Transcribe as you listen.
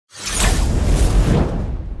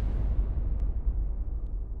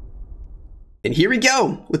And here we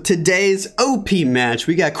go with today's OP match.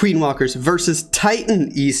 We got Queen Walkers versus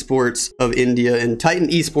Titan Esports of India, and Titan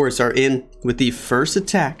Esports are in with the first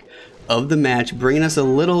attack of the match, bringing us a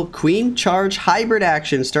little Queen charge hybrid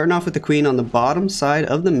action, starting off with the Queen on the bottom side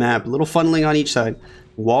of the map, a little funneling on each side,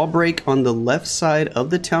 wall break on the left side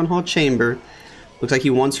of the Town Hall chamber. Looks like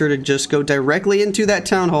he wants her to just go directly into that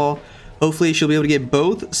Town Hall. Hopefully she'll be able to get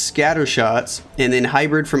both scatter shots and then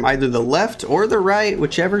hybrid from either the left or the right,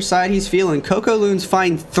 whichever side he's feeling. Cocoloons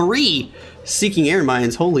find 3 Seeking Air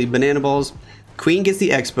Mines. Holy banana balls. Queen gets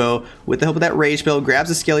the Expo with the help of that Rage Spell, grabs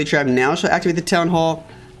the Skelly Trap. Now she'll activate the Town Hall.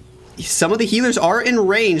 Some of the healers are in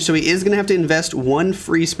range, so he is going to have to invest 1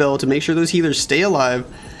 free spell to make sure those healers stay alive.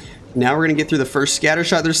 Now we're going to get through the first scatter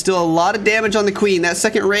shot. There's still a lot of damage on the Queen. That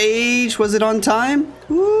second Rage, was it on time?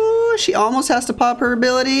 Ooh, she almost has to pop her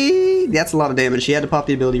ability. That's a lot of damage. She had to pop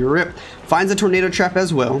the ability. Rip. Finds a Tornado Trap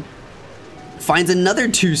as well. Finds another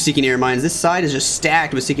 2 Seeking Air Mines. This side is just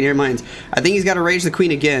stacked with Seeking Air Mines. I think he's got to Rage the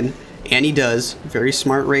Queen again, and he does. Very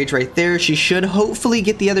smart Rage right there. She should hopefully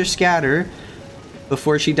get the other scatter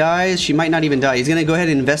before she dies. She might not even die. He's going to go ahead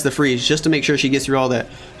and invest the freeze just to make sure she gets through all that.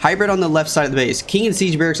 Hybrid on the left side of the base. King and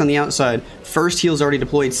Siege Barracks on the outside. First heal's already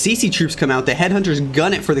deployed. CC troops come out. The Headhunters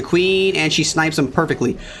gun it for the Queen, and she snipes them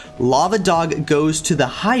perfectly. Lava Dog goes to the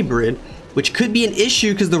hybrid, which could be an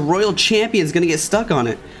issue because the Royal Champion's going to get stuck on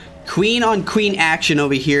it. Queen on Queen action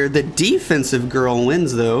over here. The defensive girl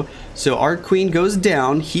wins though. So our Queen goes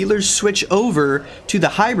down. Healers switch over to the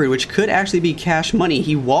hybrid, which could actually be cash money.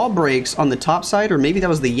 He wall breaks on the top side, or maybe that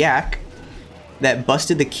was the Yak that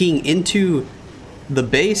busted the King into the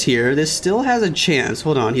base here. This still has a chance.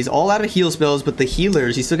 Hold on. He's all out of heal spells, but the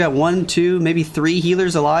healers, he's still got 1, 2, maybe 3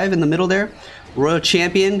 healers alive in the middle there. Royal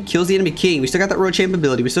Champion kills the enemy King. We still got that Royal Champion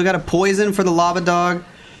ability. We still got a poison for the Lava Dog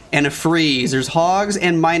and a freeze. There's Hogs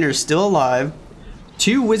and Miners still alive.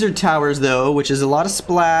 2 Wizard Towers though, which is a lot of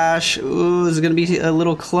splash. Ooh, this is going to be a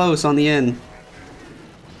little close on the end.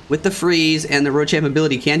 With the freeze and the Royal Champ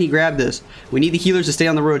ability, can he grab this? We need the healers to stay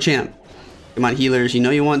on the Royal Champ. Come on, healers, you know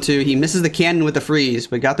you want to. He misses the cannon with the freeze,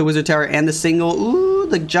 but got the Wizard Tower and the single. Ooh,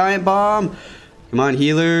 the giant bomb. Come on,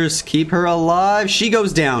 healers, keep her alive. She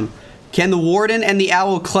goes down. Can the Warden and the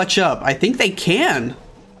Owl clutch up? I think they can.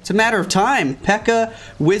 It's a matter of time. P.E.K.K.A,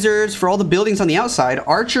 Wizards for all the buildings on the outside,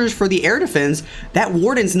 Archers for the air defense. That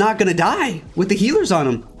Warden's not going to die with the healers on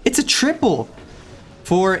him. It's a triple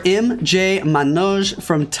for MaNoJ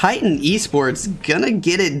from Titan Esports. Gonna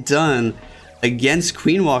get it done against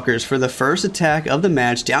Queen Walkers for the first attack of the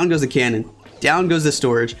match. Down goes the cannon. Down goes the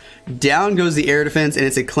storage. Down goes the air defense, and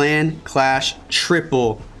it's a clan clash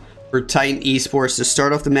triple for Titan Esports to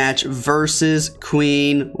start off the match versus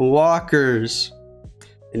Queen Walkers.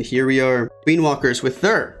 And here we are, Queen Walkers with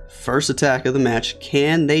their first attack of the match.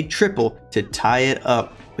 Can they triple to tie it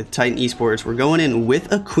up with Titan Esports? We're going in with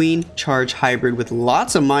a Queen charge hybrid with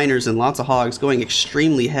lots of Miners and lots of Hogs, going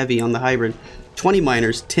extremely heavy on the hybrid. 20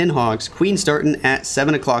 Miners, 10 Hogs. Queen starting at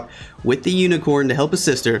 7 o'clock with the Unicorn to help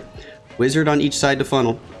assist her. Wizard on each side to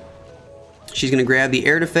funnel. She's going to grab the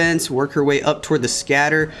air defense, work her way up toward the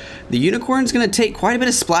scatter. The Unicorn's going to take quite a bit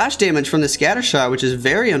of splash damage from the scatter shot, which is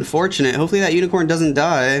very unfortunate. Hopefully that Unicorn doesn't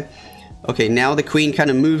die. Okay, now the Queen kind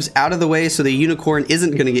of moves out of the way so the Unicorn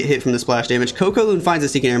isn't going to get hit from the splash damage. Cocoloon finds a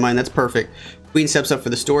Seeking Air Mine. That's perfect. Queen steps up for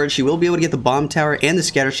the storage. She will be able to get the bomb tower and the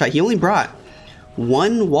scatter shot. He only brought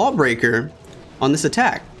 1 wall breaker on this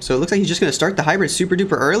attack. So it looks like he's just going to start the hybrid super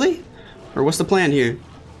duper early? Or what's the plan here?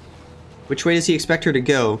 Which way does he expect her to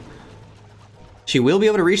go? She will be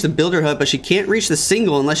able to reach the builder hut, but she can't reach the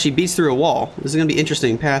single unless she beats through a wall. This is going to be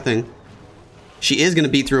interesting pathing. She is going to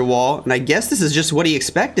beat through a wall, and I guess this is just what he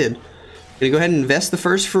expected. Going to go ahead and invest the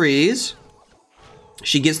first freeze.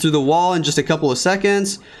 She gets through the wall in just a couple of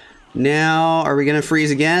seconds. Now, are we going to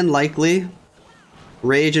freeze again? Likely.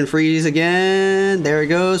 Rage and freeze again. There it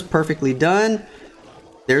goes. Perfectly done.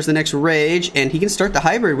 There's the next Rage, and he can start the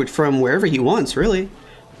hybrid from wherever he wants, really.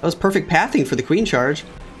 That was perfect pathing for the Queen charge.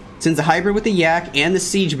 Sends a hybrid with the Yak and the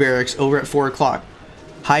Siege Barracks over at 4 o'clock.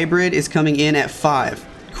 Hybrid is coming in at 5.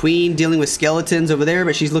 Queen dealing with skeletons over there,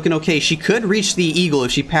 but she's looking okay. She could reach the Eagle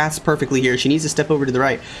if she paths perfectly here. She needs to step over to the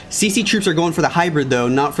right. CC troops are going for the hybrid though,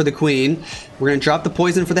 not for the Queen. We're going to drop the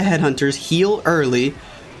poison for the Headhunters. Heal early.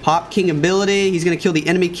 Pop King ability. He's going to kill the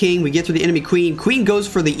enemy King. We get through the enemy Queen. Queen goes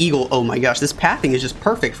for the Eagle. Oh my gosh, this pathing is just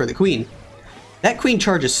perfect for the Queen. That Queen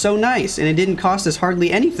charge is so nice, and it didn't cost us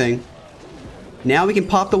hardly anything. Now we can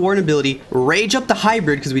pop the Warden ability, rage up the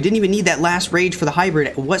hybrid, because we didn't even need that last rage for the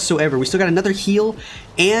hybrid whatsoever. We still got another heal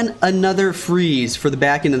and another freeze for the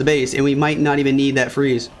back end of the base, and we might not even need that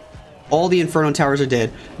freeze. All the Inferno Towers are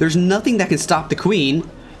dead. There's nothing that can stop the Queen.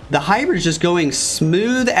 The hybrid is just going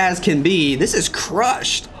smooth as can be. This is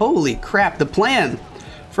crushed. Holy crap. The plan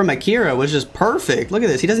from AKIRA was just perfect. Look at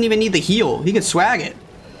this. He doesn't even need the heal. He could swag it.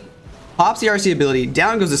 Pops the RC ability.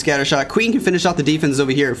 Down goes the scatter shot. Queen can finish off the defense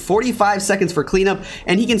over here. 45 seconds for cleanup.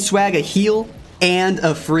 And he can swag a heal and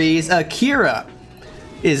a freeze. AKIRA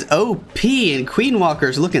is OP. And Queen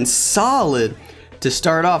Walker's looking solid to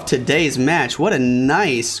start off today's match. What a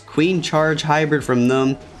nice Queen Charge hybrid from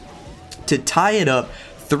them to tie it up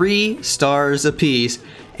 3 stars apiece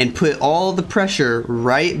and put all the pressure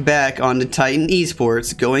right back onto Titan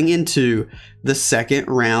Esports going into the second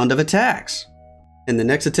round of attacks. And the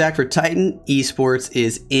next attack for Titan Esports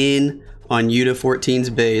is in on Yuta 14's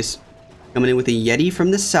base. Coming in with a Yeti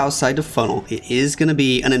from the south side to funnel. It is going to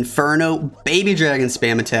be an Inferno Baby Dragon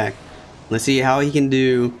spam attack. Let's see how he can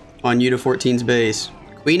do on Yuta 14's base.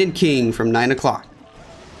 Queen and King from 9 o'clock.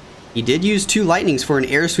 He did use 2 lightnings for an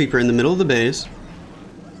air sweeper in the middle of the base.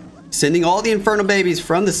 Sending all the Inferno babies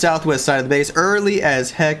from the southwest side of the base early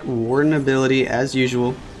as heck. Warden ability as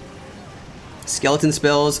usual. Skeleton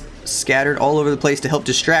spells scattered all over the place to help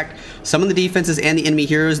distract some of the defenses and the enemy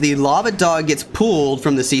heroes. The Lava Dog gets pulled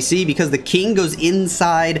from the CC because the King goes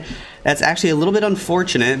inside. That's actually a little bit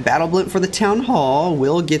unfortunate. Battle Blimp for the Town Hall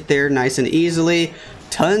will get there nice and easily.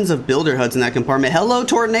 Tons of builder HUDs in that compartment. Hello,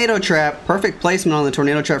 Tornado Trap. Perfect placement on the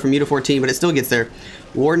Tornado Trap from Yuta 14, but it still gets there.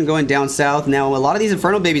 Warden going down south. Now, a lot of these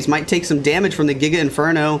Inferno babies might take some damage from the Giga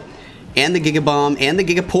Inferno and the Giga Bomb and the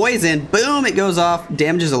Giga Poison. Boom, it goes off.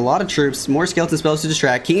 Damages a lot of troops. More skeleton spells to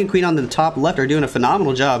distract. King and Queen on the top left are doing a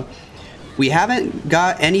phenomenal job. We haven't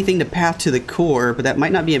got anything to path to the core, but that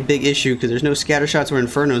might not be a big issue because there's no scatter shots or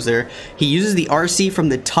Infernos there. He uses the RC from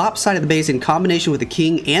the top side of the base in combination with the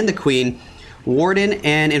King and the Queen. Warden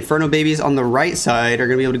and Inferno babies on the right side are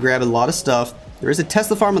going to be able to grab a lot of stuff. There is a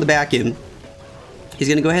Tesla farm on the back end. He's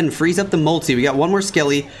going to go ahead and freeze up the multi. We got 1 more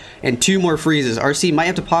Skelly and 2 more freezes. RC might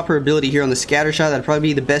have to pop her ability here on the scatter shot. That'd probably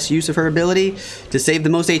be the best use of her ability to save the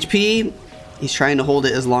most HP. He's trying to hold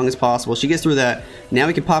it as long as possible. She gets through that. Now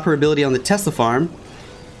we can pop her ability on the Tesla farm.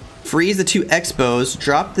 Freeze the 2 Expos.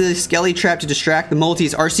 Drop the Skelly trap to distract the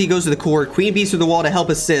multis. RC goes to the core. Queen beats through the wall to help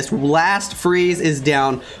assist. Last freeze is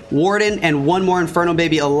down. Warden and 1 more Inferno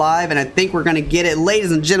baby alive. And I think we're going to get it.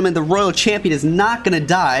 Ladies and gentlemen, the Royal Champion is not going to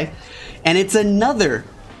die. And it's another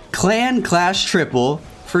Clan Clash triple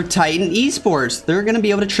for Titan Esports. They're going to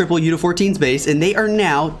be able to triple Yuta 14's base, and they are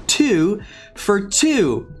now 2 for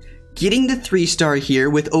 2. Getting the 3-star here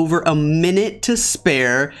with over a minute to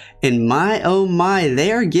spare. And my, oh my,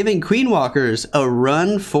 they are giving Queen Walkers a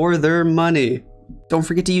run for their money. Don't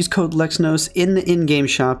forget to use code LexNos in the in-game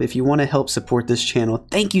shop if you want to help support this channel.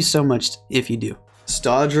 Thank you so much if you do.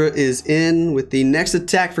 Stadra is in with the next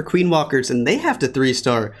attack for Queen Walkers, and they have to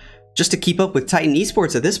 3-star. Just to keep up with Titan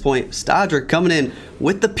Esports at this point. Stadra coming in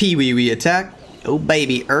with the Pee-wee-wee attack. Oh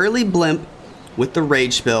baby, early Blimp with the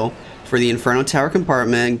Rage spell for the Inferno Tower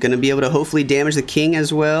compartment. Gonna be able to hopefully damage the King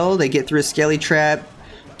as well. They get through a Skelly trap,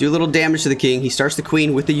 do a little damage to the King. He starts the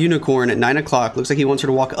Queen with the Unicorn at 9 o'clock. Looks like he wants her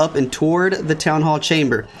to walk up and toward the Town Hall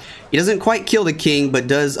chamber. He doesn't quite kill the King, but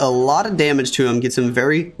does a lot of damage to him. Gets him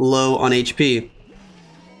very low on HP.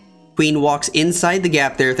 Queen walks inside the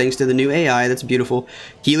gap there thanks to the new AI. That's beautiful.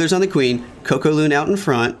 Healers on the Queen. Coco Loon out in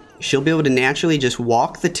front. She'll be able to naturally just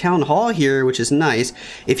walk the Town Hall here, which is nice.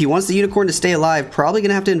 If he wants the Unicorn to stay alive, probably going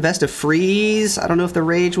to have to invest a freeze. I don't know if the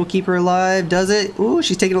Rage will keep her alive. Does it? Ooh,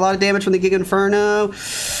 she's taking a lot of damage from the Giga Inferno.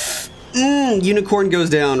 Unicorn goes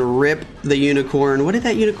down. Rip the Unicorn. What did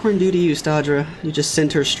that Unicorn do to you, Stadra? You just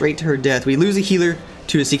sent her straight to her death. We lose a healer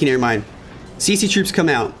to a Seeking Air Mine. CC troops come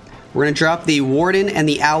out. We're going to drop the Warden and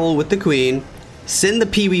the Owl with the Queen. Send the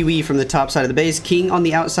Pee-wee-wee from the top side of the base. King on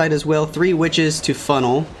the outside as well. 3 Witches to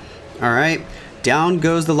funnel. Alright. Down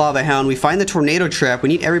goes the Lava Hound. We find the Tornado Trap. We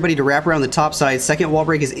need everybody to wrap around the top side. Second wall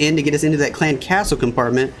break is in to get us into that Clan Castle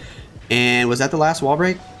compartment. And was that the last wall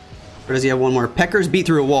break? Or does he have 1 more? Peckers beat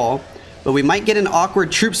through a wall. But we might get an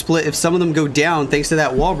awkward troop split if some of them go down thanks to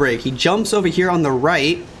that wall break. He jumps over here on the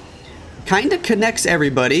right. Kind of connects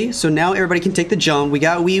everybody, so now everybody can take the jump. We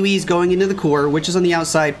got Wee-wees going into the core, Witches on the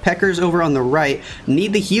outside, Peckers over on the right.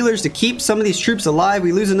 Need the healers to keep some of these troops alive.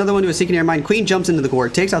 We lose another one to a Seeking Air Mine. Queen jumps into the core,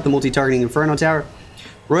 takes out the multi-targeting Inferno Tower.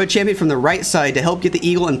 Royal Champion from the right side to help get the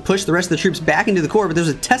Eagle and push the rest of the troops back into the core, but there's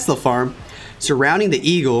a Tesla farm surrounding the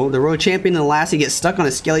Eagle. The Royal Champion and the Lassie get stuck on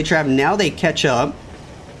a Skelly trap. Now they catch up.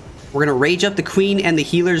 We're going to rage up the Queen and the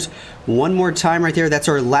healers 1 more time right there. That's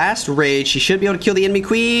our last rage. She should be able to kill the enemy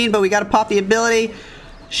Queen, but we got to pop the ability.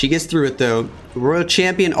 She gets through it though. Royal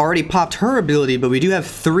Champion already popped her ability, but we do have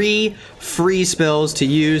 3 freeze spells to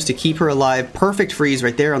use to keep her alive. Perfect freeze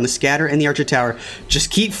right there on the Scatter and the Archer Tower. Just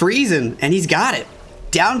keep freezing, and he's got it.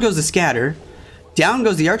 Down goes the scatter. Down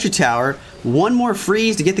goes the archer tower. One more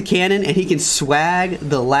freeze to get the cannon, and he can swag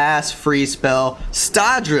the last freeze spell.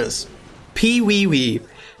 Stadras Pee-wee-wee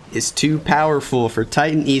is too powerful for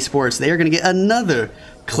Titan Esports. They are going to get another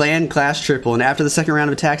clan clash triple, and after the second round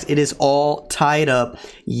of attacks, it is all tied up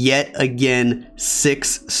yet again,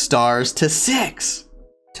 6 stars to 6.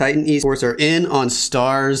 Titan Esports are in on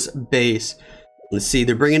Stars base. Let's see,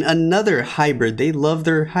 they're bringing another hybrid. They love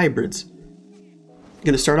their hybrids.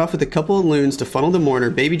 Gonna start off with a couple of loons to funnel the mortar.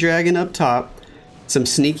 Baby dragon up top. Some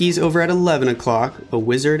sneakies over at 11 o'clock. A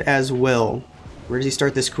wizard as well. Where does he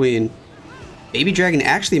start this queen? Baby dragon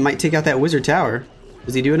actually might take out that wizard tower.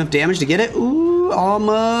 Does he do enough damage to get it? Ooh,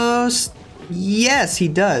 almost. Yes, he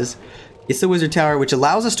does. It's the wizard tower, which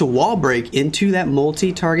allows us to wall break into that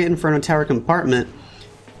multi-target Inferno tower compartment.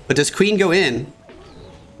 But does queen go in?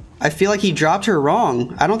 I feel like he dropped her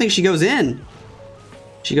wrong. I don't think she goes in.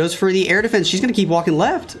 She goes for the air defense. She's going to keep walking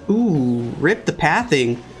left. Ooh, rip the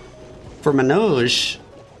pathing for MaNoJ.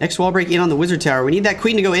 Next wall break in on the wizard tower. We need that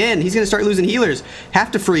queen to go in. He's going to start losing healers.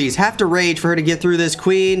 Have to freeze. Have to rage for her to get through this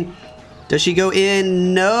queen. Does she go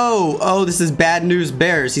in? No. Oh, this is bad news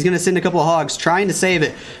bears. He's going to send a couple of hogs trying to save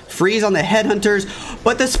it. Freeze on the headhunters.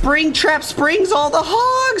 But the spring trap springs all the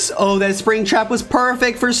hogs. Oh, that spring trap was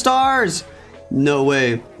perfect for stars. No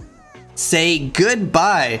way. Say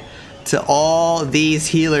goodbye to all these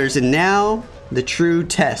healers, and now the true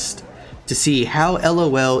test to see how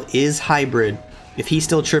LOL is hybrid. If he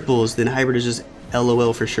still triples, then hybrid is just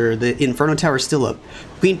LOL for sure. The Inferno tower is still up.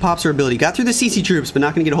 Queen pops her ability. Got through the CC troops, but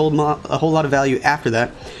not going to get a whole lot of value after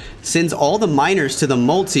that. Sends all the miners to the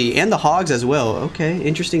multi and the hogs as well. Okay,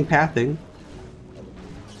 interesting pathing.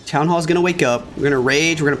 Town Hall's going to wake up. We're going to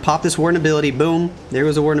rage. We're going to pop this warden ability. Boom. There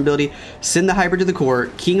goes a warden ability. Send the hybrid to the core.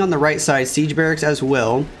 King on the right side. Siege barracks as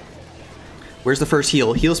well. Where's the first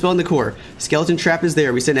heal? Heal spell in the core. Skeleton trap is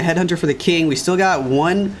there. We send a headhunter for the king. We still got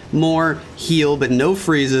one more heal, but no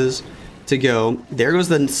freezes to go. There goes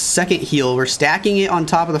the second heal. We're stacking it on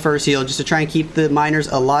top of the first heal just to try and keep the miners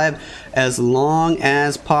alive as long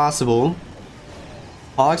as possible.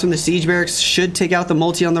 Hogs from the siege barracks should take out the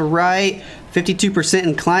multi on the right. 52%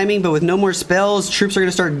 in climbing, but with no more spells, troops are going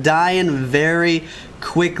to start dying very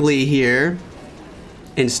quickly here.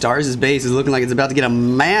 And Stars' base is looking like it's about to get a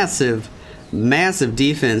massive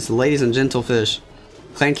defense, ladies and gentlefish.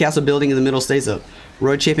 Clan castle building in the middle stays up.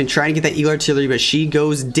 Road champion trying to get that eagle artillery, but she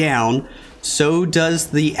goes down. So does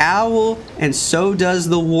the owl, and so does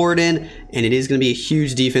the warden, and it is going to be a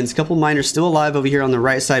huge defense. A couple miners still alive over here on the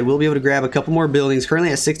right side. We'll be able to grab a couple more buildings.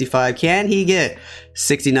 Currently at 65. Can he get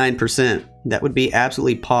 69%? That would be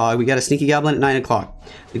absolutely pog. We got a sneaky goblin at 9 o'clock.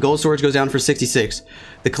 The gold storage goes down for 66.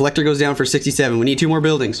 The collector goes down for 67. We need 2 more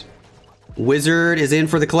buildings. Wizard is in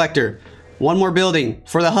for the collector. 1 more building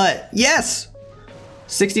for the hut. Yes!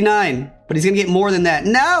 69. But he's going to get more than that.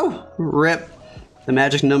 No! Rip. The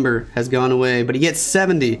magic number has gone away. But he gets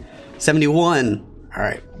 70. 71.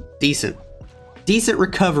 Alright. Decent. Decent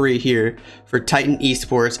recovery here for Titan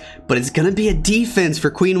Esports. But it's going to be a defense for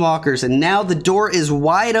Queen Walkers. And now the door is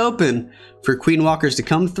wide open for Queen Walkers to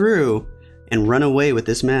come through and run away with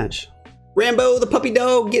this match. Rambo, the puppy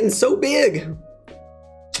dog, getting so big.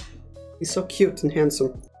 He's so cute and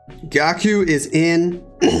handsome. GAKU is in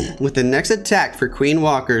with the next attack for Queen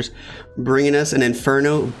Walkers, bringing us an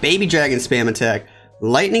Inferno Baby Dragon spam attack.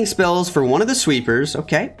 Lightning spells for one of the sweepers.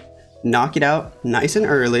 Okay. Knock it out nice and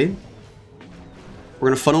early. We're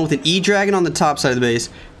going to funnel with an E-Dragon on the top side of the base.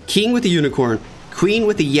 King with the unicorn. Queen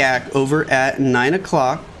with the yak over at 9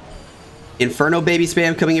 o'clock. Inferno Baby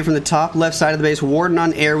spam coming in from the top left side of the base. Warden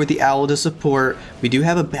on air with the owl to support. We do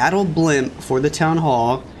have a battle blimp for the town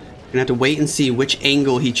hall. We're gonna have to wait and see which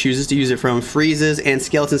angle he chooses to use it from. Freezes and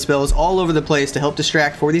skeleton spells all over the place to help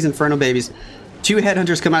distract for these Inferno babies. 2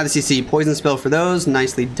 headhunters come out of the CC. Poison spell for those.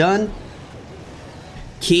 Nicely done.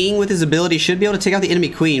 King with his ability should be able to take out the enemy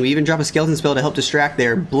queen. We even drop a skeleton spell to help distract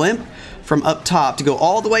there. Blimp from up top to go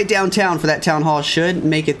all the way downtown for that town hall. Should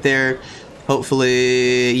make it there.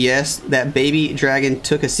 Hopefully, yes. That baby dragon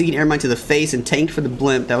took a Seeking Air Mine to the face and tanked for the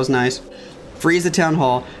blimp. That was nice. Freeze the town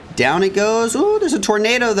hall. Down it goes. Ooh, there's a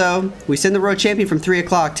tornado though. We send the road champion from 3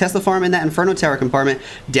 o'clock. Tesla farm in that Inferno tower compartment.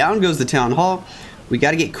 Down goes the town hall. We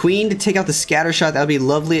got to get queen to take out the scatter shot. That would be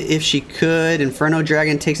lovely if she could. Inferno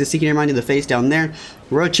dragon takes a Seeking Air Mine to the face down there.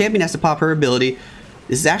 Road champion has to pop her ability.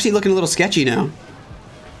 This is actually looking a little sketchy now.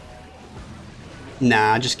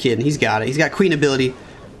 Nah, just kidding. He's got it. He's got queen ability.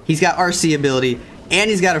 He's got RC ability. And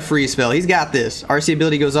he's got a freeze spell. He's got this. RC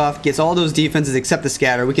ability goes off, gets all those defenses except the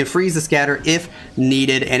scatter. We can freeze the scatter if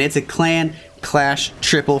needed, and it's a clan clash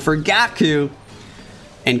triple for GAKU.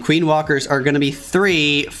 And Queen Walkers are going to be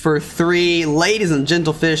 3 for 3. Ladies and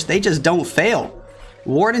gentlefish, they just don't fail.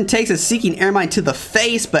 Warden takes a Seeking Airmine to the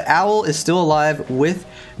face, but Owl is still alive with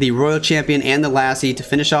the Royal Champion and the Lassie to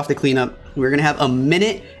finish off the cleanup. We're going to have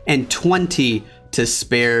 1:20 to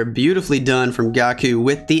spare. Beautifully done from GAKU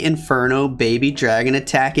with the Inferno Baby Dragon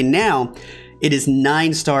attack. And now it is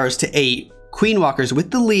 9 stars to 8. Queen Walkers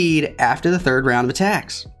with the lead after the 3rd round of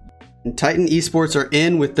attacks. And Titan Esports are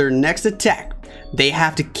in with their next attack. They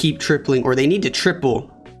have to keep tripling, or they need to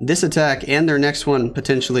triple this attack and their next one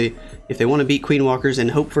potentially if they want to beat Queen Walkers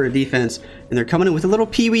and hope for a defense. And they're coming in with a little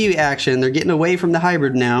Pee-wee action. They're getting away from the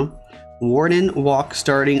hybrid now. Warden walk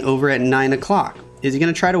starting over at 9 o'clock. Is he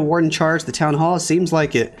going to try to Warden charge the Town Hall? Seems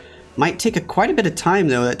like it. Might take quite a bit of time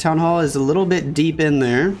though. That Town Hall is a little bit deep in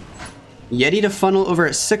there. Yeti to funnel over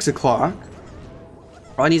at 6 o'clock.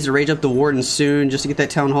 Probably needs to rage up the Warden soon just to get that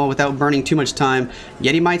Town Hall without burning too much time.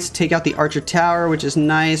 Yeti might take out the Archer Tower, which is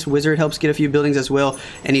nice. Wizard helps get a few buildings as well.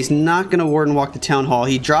 And he's not going to Warden walk the Town Hall.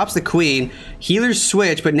 He drops the Queen. Healers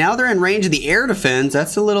switch, but now they're in range of the air defense.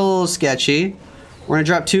 That's a little sketchy. We're going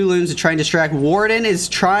to drop 2 loons to try and distract. Warden is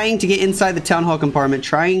trying to get inside the Town Hall compartment,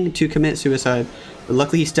 trying to commit suicide. But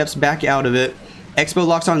luckily he steps back out of it. Expo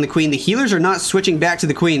locks on the Queen. The healers are not switching back to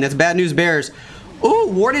the Queen. That's bad news, Bears. Ooh,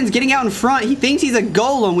 Warden's getting out in front. He thinks he's a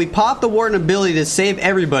golem. We pop the Warden ability to save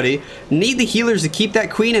everybody. Need the healers to keep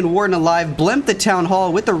that Queen and Warden alive. Blimp the Town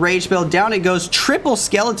Hall with the rage spell. Down it goes. Triple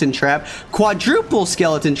skeleton trap. Quadruple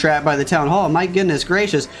skeleton trap by the Town Hall. My goodness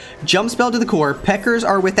gracious. Jump spell to the core. Peckers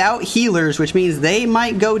are without healers, which means they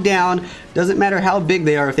might go down. Doesn't matter how big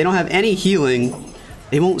they are. If they don't have any healing,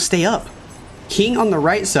 they won't stay up. King on the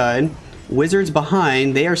right side. Wizards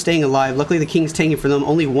behind, they are staying alive. Luckily the King's tanking for them.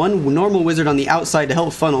 Only 1 normal wizard on the outside to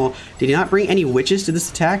help funnel. Did he not bring any witches to this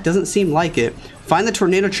attack? Doesn't seem like it. Find the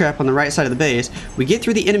tornado trap on the right side of the base. We get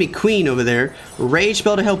through the enemy Queen over there. Rage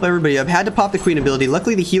spell to help everybody up. Had to pop the Queen ability.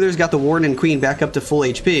 Luckily the healers got the Warden and Queen back up to full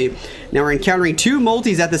HP. Now we're encountering 2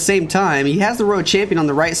 multis at the same time. He has the Royal Champion on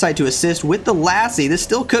the right side to assist with the Lassie. This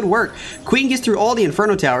still could work. Queen gets through all the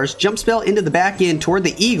Inferno Towers. Jump spell into the back end toward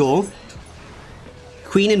the Eagle.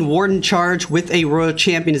 Queen and Warden charge with a Royal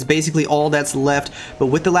Champion is basically all that's left. But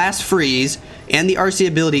with the last freeze and the RC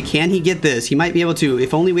ability, can he get this? He might be able to.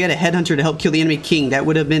 If only we had a Headhunter to help kill the enemy King, that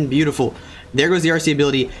would have been beautiful. There goes the RC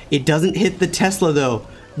ability. It doesn't hit the Tesla though.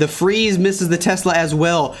 The freeze misses the Tesla as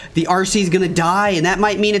well. The RC is going to die, and that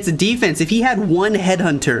might mean it's a defense. If he had one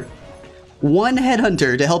Headhunter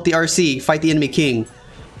to help the RC fight the enemy King,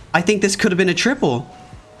 I think this could have been a triple.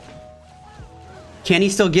 Can he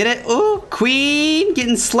still get it? Oh, Queen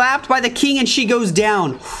getting slapped by the King, and she goes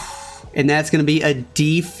down. And that's going to be a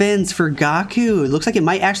defense for GAKU. It looks like it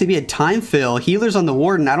might actually be a time fill. Healers on the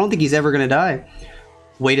Warden. I don't think he's ever going to die.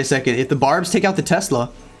 Wait a second. If the Barbs take out the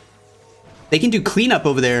Tesla, they can do cleanup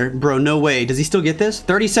over there. Bro, no way. Does he still get this?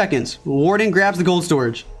 30 seconds. Warden grabs the gold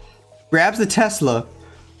storage. Grabs the Tesla.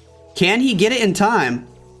 Can he get it in time?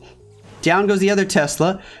 Down goes the other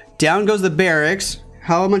Tesla. Down goes the barracks.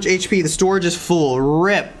 How much HP? The storage is full.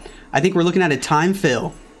 Rip. I think we're looking at a time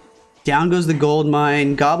fill. Down goes the gold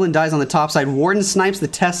mine. Goblin dies on the top side. Warden snipes the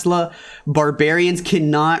Tesla. Barbarians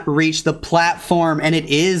cannot reach the platform, and it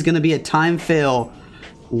is going to be a time fill.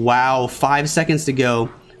 Wow, 5 seconds to go.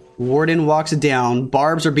 Warden walks down.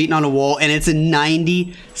 Barbs are beating on a wall, and it's a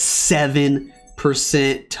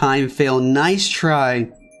 97% time fill. Nice try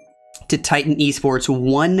to Titan Esports.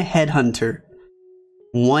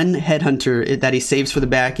 One Headhunter that he saves for the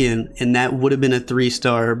back end, and that would have been a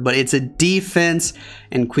 3-star, but it's a defense,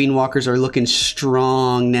 and Queen Walkers are looking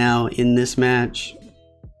strong now in this match.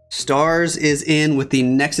 Stars is in with the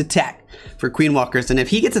next attack for Queen Walkers, and if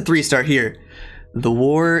he gets a 3-star here, the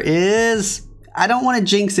war is, I don't want to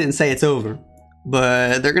jinx it and say it's over,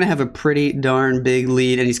 but they're gonna have a pretty darn big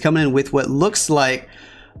lead. And he's coming in with what looks like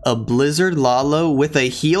a Blizzard Lalo with a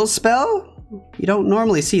heal spell. You don't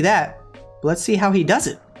normally see that. Let's see how he does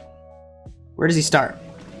it. Where does he start?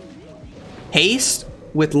 Haste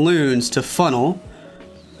with loons to funnel.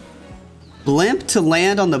 Blimp to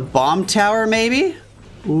land on the bomb tower, maybe?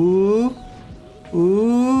 Ooh.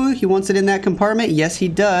 Ooh, he wants it in that compartment. Yes, he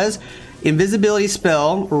does. Invisibility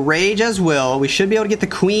spell. Rage as well. We should be able to get the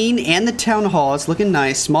Queen and the Town Hall. It's looking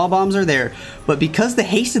nice. Small bombs are there. But because the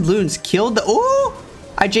hasted loons killed the... Ooh!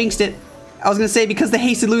 I jinxed it. I was going to say, because the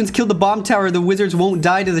hasted loons killed the bomb tower, the wizards won't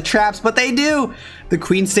die to the traps, but they do! The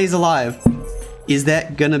Queen stays alive. Is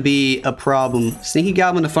that going to be a problem? Sneaky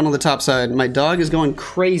Goblin to funnel the top side. My dog is going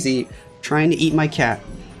crazy trying to eat my cat.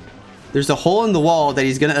 There's a hole in the wall that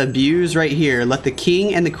he's going to abuse right here. Let the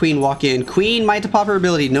King and the Queen walk in. Queen might pop her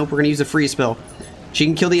ability. Nope, we're going to use a freeze spell. She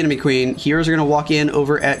can kill the enemy Queen. Heroes are going to walk in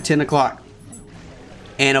over at 10 o'clock.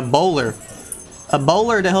 and a bowler. A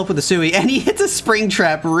bowler to help with the Sui, and he hits a spring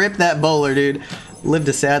trap. Rip that bowler, dude. Lived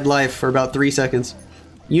a sad life for about 3 seconds.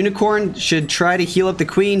 Unicorn should try to heal up the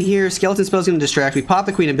queen here. Skeleton spell's gonna distract. We pop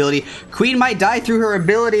the queen ability. Queen might die through her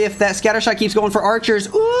ability if that scatter shot keeps going for archers.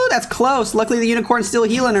 Ooh, that's close. Luckily, the unicorn's still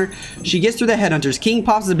healing her. She gets through the headhunters. King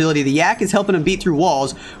pops his ability. The yak is helping him beat through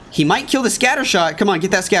walls. He might kill the scatter shot. Come on,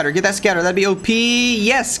 get that scatter. Get that scatter. That'd be OP.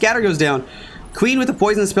 Yes, scatter goes down. Queen with the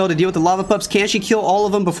poison spell to deal with the lava pups. Can she kill all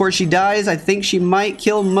of them before she dies? I think she might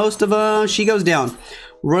kill most of them. She goes down.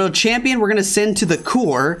 Royal Champion, we're going to send to the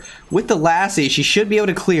core with the Lassie. She should be able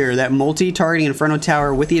to clear that multi-targeting Inferno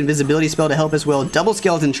Tower with the invisibility spell to help as well. Double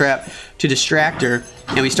Skeleton Trap to distract her.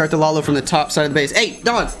 And we start the Lalo from the top side of the base. Hey,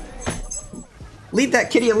 dog! Leave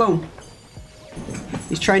that kitty alone.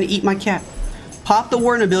 He's trying to eat my cat. Pop the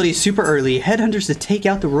Warden ability super early. Headhunters to take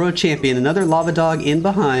out the Royal Champion. Another Lava Dog in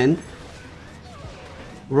behind.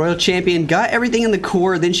 Royal Champion got everything in the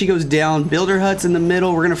core, then she goes down. Builder Huts in the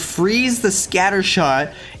middle. We're going to freeze the scatter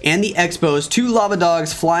shot and the expos. 2 lava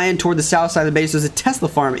dogs flying toward the south side of the base. There's a Tesla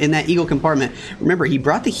farm in that eagle compartment. Remember, he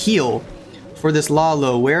brought the heal for this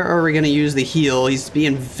Lalo. Where are we going to use the heal? He's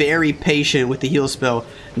being very patient with the heal spell.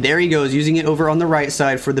 There he goes, using it over on the right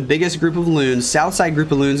side for the biggest group of loons. South side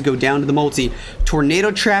group of loons go down to the multi.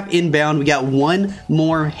 Tornado trap inbound. We got one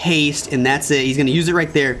more haste, and that's it. He's going to use it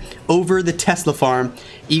right there over the Tesla farm.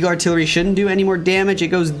 Eagle artillery shouldn't do any more damage. It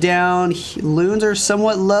goes down. Loons are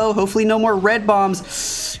somewhat low. Hopefully no more red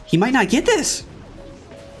bombs. He might not get this.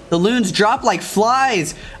 The loons drop like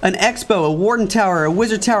flies. An expo, a warden tower, a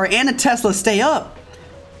wizard tower, and a Tesla stay up.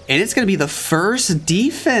 And it's going to be the first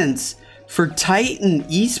defense for Titan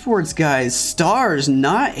Esports, guys. Stars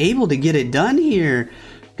not able to get it done here.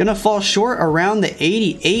 Gonna fall short around the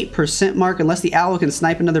 88% mark unless the owl can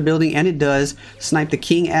snipe another building, and it does. Snipe the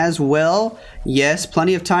king as well. Yes,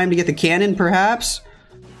 plenty of time to get the cannon, perhaps.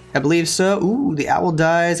 I believe so. Ooh, the owl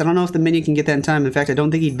dies. I don't know if the minion can get that in time. In fact, I don't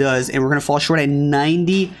think he does. And we're gonna fall short at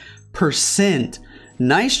 90%.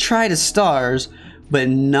 Nice try to Stars, but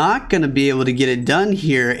not gonna be able to get it done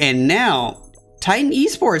here. And now, Titan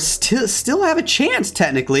Esports still have a chance,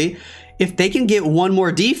 technically, if they can get one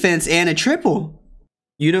more defense and a triple.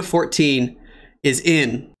 Unit 14 is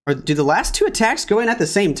in. Or do the last 2 attacks go in at the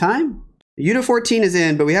same time? Unit 14 is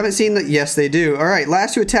in, but we haven't seen that. Yes, they do. All right,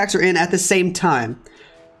 last 2 attacks are in at the same time.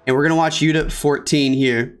 And we're going to watch Unit 14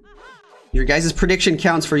 here. Your guys' prediction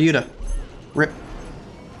counts for Unit. Rip.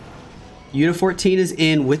 Unit 14 is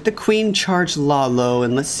in with the Queen charge Lalo,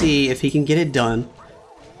 and let's see if he can get it done.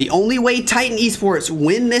 The only way Titan Esports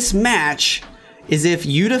win this match is if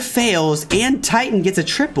Yuta fails and Titan gets a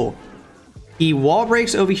triple. He wall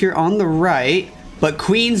breaks over here on the right, but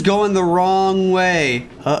Queen's going the wrong way.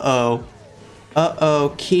 Uh-oh.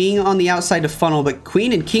 Uh-oh. King on the outside to funnel, but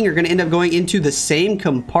Queen and King are going to end up going into the same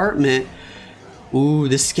compartment. Ooh,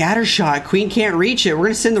 the scatter shot. Queen can't reach it. We're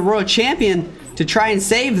going to send the Royal Champion to try and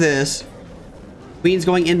save this. Queen's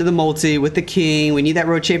going into the multi with the King. We need that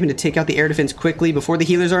Royal Champion to take out the air defense quickly before the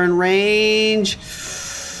healers are in range.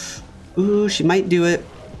 Ooh, she might do it.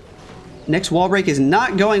 Next wall break is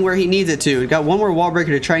not going where he needs it to. We got one more wall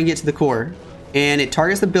breaker to try and get to the core. And it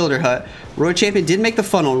targets the builder hut. Royal Champion did make the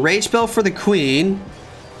funnel. Rage spell for the Queen.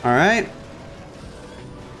 Alright.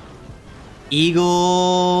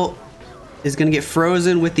 Eagle is going to get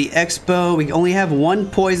frozen with the expo. We only have 1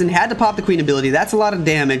 poison. Had to pop the Queen ability. That's a lot of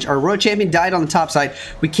damage. Our Royal Champion died on the top side.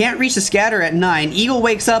 We can't reach the scatter at 9. Eagle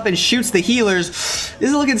wakes up and shoots the healers. This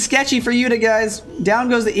is looking sketchy for Yuta, guys. Down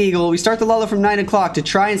goes the Eagle. We start the Lalo from 9 o'clock to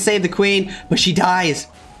try and save the Queen, but she dies.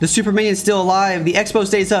 The Super Minion's still alive. The expo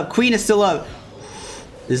stays up. Queen is still up.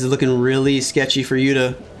 This is looking really sketchy for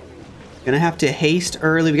Yuta. Gonna have to haste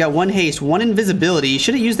early. We got 1 haste, 1 invisibility. You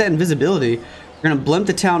should have used that invisibility. We're going to blimp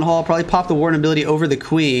the Town Hall, probably pop the Warden ability over the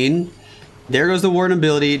Queen. There goes the Warden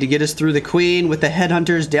ability to get us through the Queen with the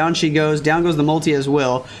Headhunters. Down she goes. Down goes the multi as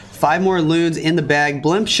well. 5 more loons in the bag.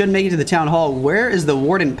 Blimp should make it to the Town Hall. Where is the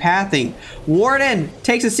Warden pathing? Warden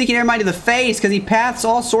takes a Seeking Air Mine to the face because he paths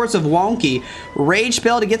all sorts of wonky. Rage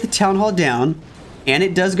spell to get the Town Hall down. And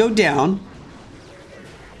it does go down.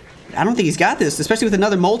 I don't think he's got this, especially with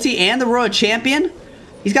another multi and the Royal Champion.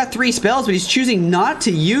 He's got 3 spells, but he's choosing not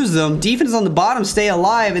to use them. Defense on the bottom, stay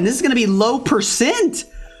alive, and this is going to be low percent.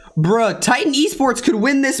 Bruh, Titan Esports could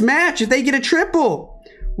win this match if they get a triple.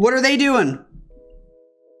 What are they doing?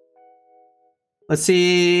 Let's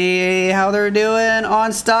see how they're doing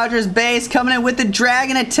on Stadra's base. Coming in with the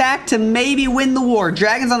Dragon attack to maybe win the war.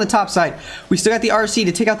 Dragon's on the top side. We still got the RC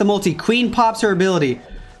to take out the multi. Queen pops her ability.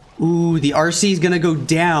 Ooh, the RC is going to go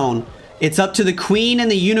down. It's up to the Queen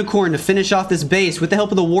and the Unicorn to finish off this base with the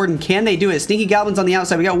help of the Warden. Can they do it? Sneaky Goblin's on the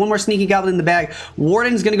outside. We got one more Sneaky Goblin in the bag.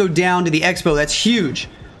 Warden's going to go down to the Expo. That's huge.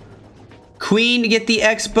 Queen to get the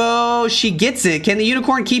Expo. She gets it. Can the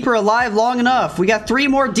Unicorn keep her alive long enough? We got 3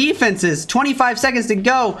 more defenses. 25 seconds to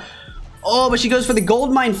go. Oh, but she goes for the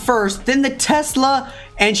Gold Mine first. Then the Tesla.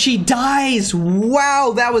 And she dies.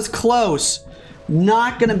 Wow, that was close.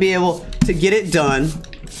 Not going to be able to get it done.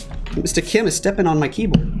 Mr. Kim is stepping on my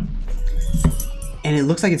keyboard. And it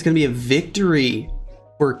looks like it's going to be a victory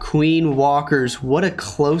for Queen Walkers. What a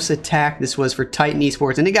close attack this was for Titan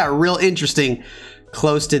Esports. And it got real interesting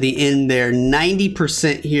close to the end there.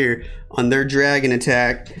 90% here on their Dragon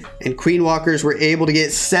attack. And Queen Walkers were able to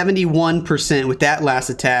get 71% with that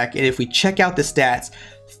last attack. And if we check out the stats,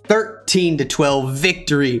 13-12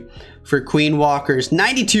 victory for Queen Walkers.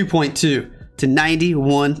 92.2 to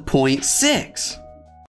 91.6.